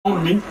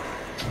On me.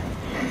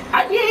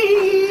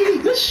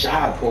 Yay! Good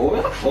shot, boy.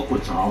 I fuck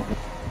with Tom.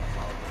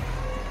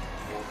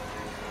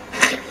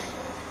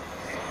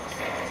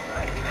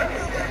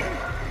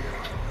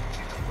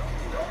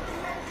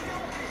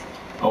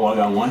 Oh, I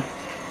got one.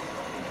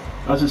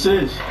 That's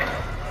assist.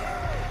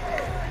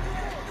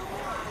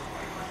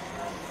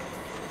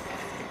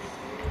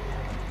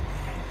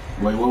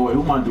 Wait, who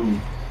am I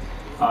doing?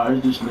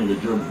 It's this nigga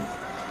dribbling.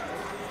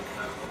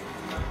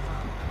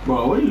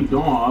 Bro, what are you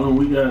doing? I don't.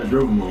 We got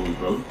dribble moves,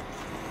 bro.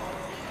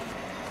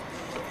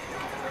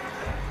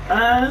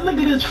 And look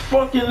at this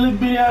fucking little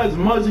bitty ass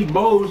Muzzy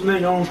Bowles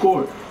nigga on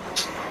court.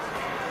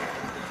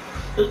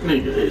 This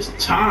nigga is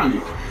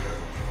tiny.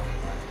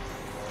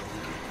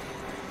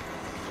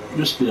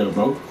 You're still,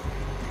 bro.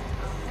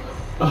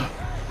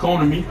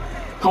 Corner me.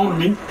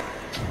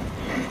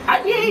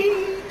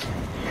 Yay!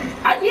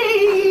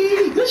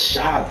 Good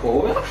shot,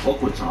 boy. I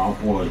fuck with Tom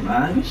boys,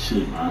 man. Good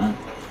shit, man.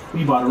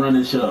 We about to run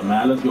this shit up,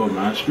 man. Let's go,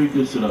 man. Streak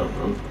this shit up,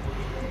 bro.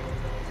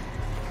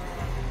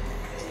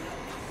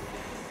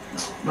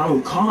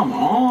 Bro, come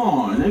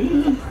on,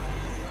 nigga.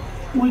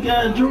 We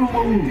got a dribble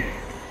move.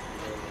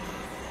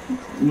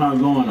 You're not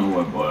going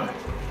nowhere, boy.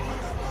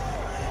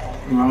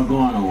 You're not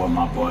going nowhere,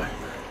 my boy.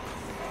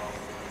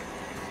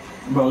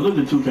 Bro, look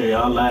at 2K,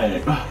 I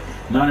lag.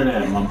 None of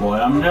that, my boy.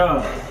 I'm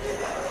there.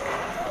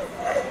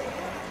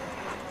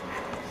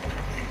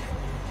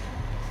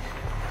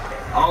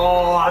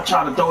 Oh, I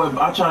try to throw it.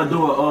 I try to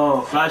do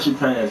a flashy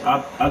pass.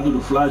 I do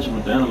the flashy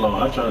with the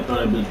analog. I try to throw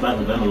that bitch back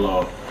with the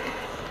analog.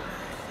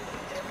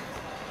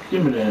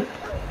 Give me that.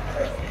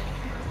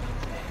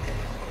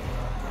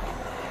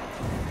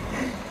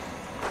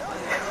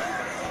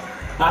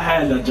 I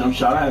had that jump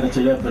shot. I had to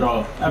take that bit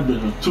off. That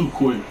bit was too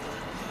quick.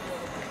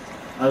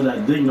 That was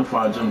that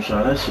dignified jump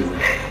shot. That shit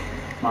was.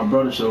 My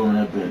brother showed me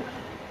that bit.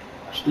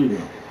 Still.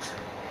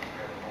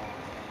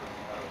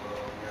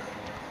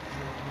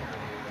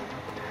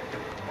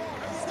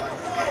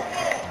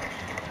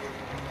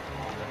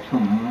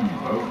 Come on,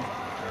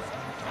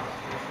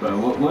 bro. Bro,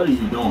 what are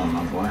you doing,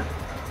 my boy?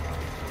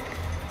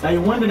 Hey,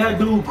 when did that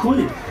dude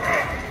quit?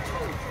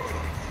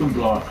 Good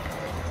block.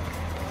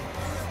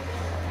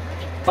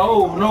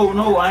 Oh,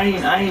 no, I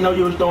ain't know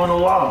you was throwing a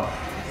wall.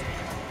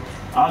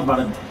 I was about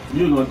to,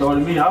 you was gonna throw it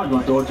to me, I was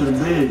gonna throw it to the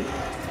big.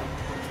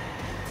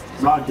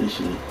 Block this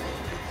shit.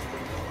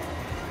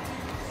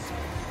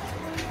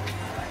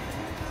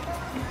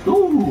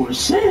 Ooh,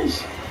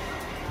 assist.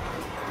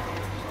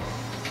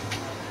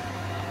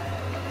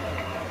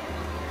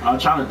 I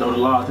was trying to throw the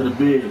lob to the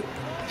big.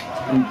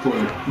 Let me put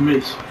it.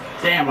 Miss.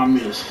 Damn, I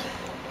missed.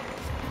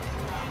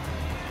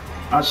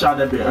 I shot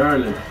that bit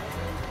early.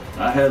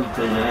 I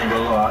hesitated, I ain't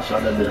gonna lie. I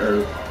shot that bit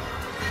early.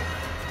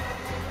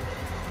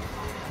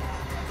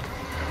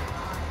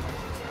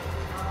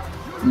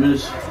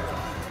 Miss.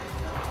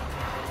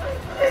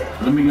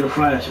 Let me get a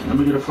flashy.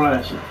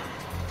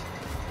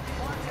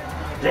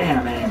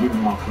 Damn, they ain't giving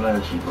my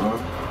flashy, bro.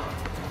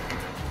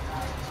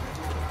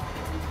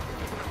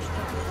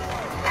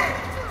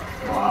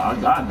 Wow, I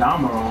got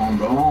Dahmer on,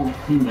 bro.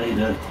 He made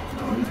that.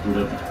 No, he threw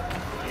that.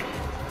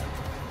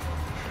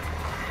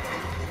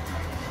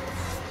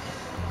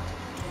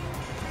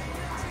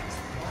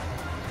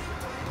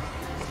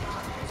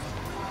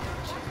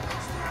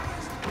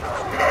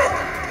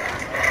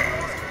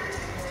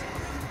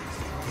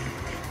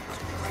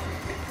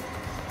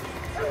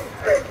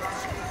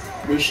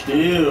 We're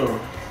still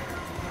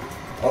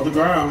on the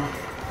ground.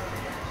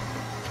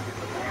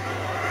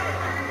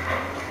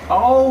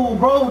 Oh,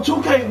 bro,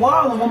 2K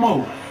wildin'. One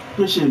more.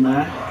 Good shit,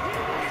 man.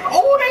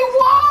 Oh, they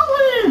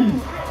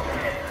wildin'.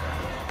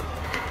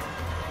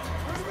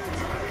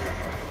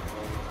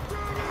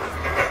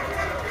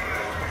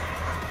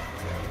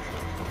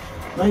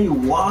 They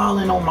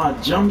wildin' on my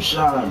jump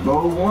shot,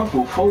 bro. 1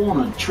 for 4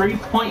 on a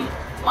 3-point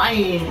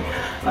line.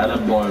 Like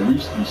that boy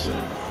Risky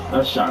said.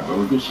 That shot,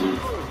 bro. Good shit.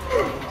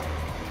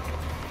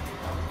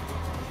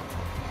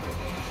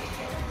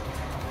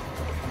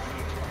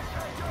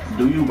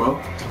 Do you, bro?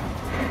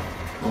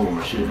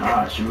 Oh shit,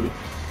 I shoot it.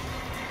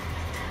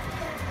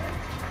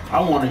 I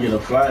want to get a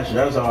flash.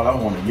 That's all I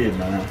want to get,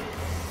 man.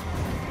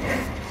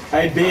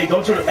 Hey, big,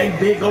 go to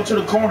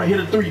the corner, hit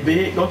a 3,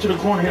 big. Go to the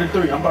corner, hit a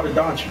 3. I'm about to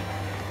dodge you.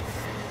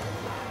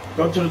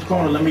 Go to the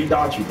corner, let me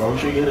dodge you, bro.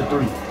 Show you hit a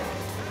 3.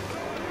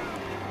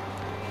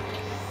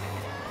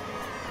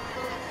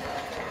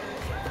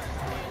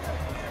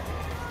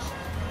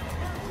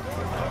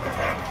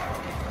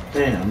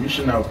 Damn, you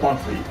shouldn't have a pump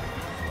fake.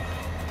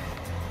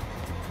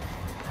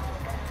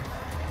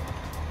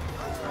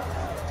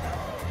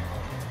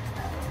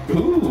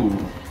 Ooh.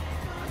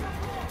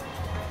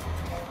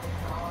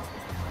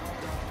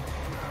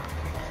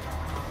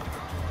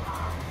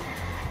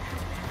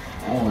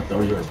 I want to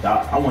throw you a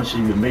dot. I want to see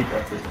you make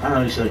that thing. I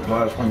know you said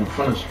glass playing in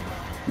front of you.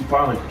 You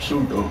probably can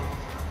shoot though.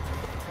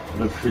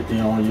 Look 50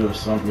 on you or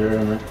something, you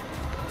hear me?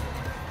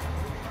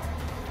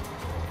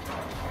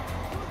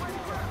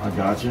 I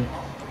got you.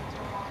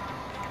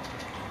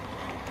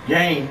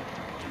 Game.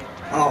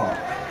 Oh.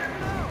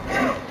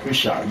 Good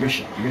shot.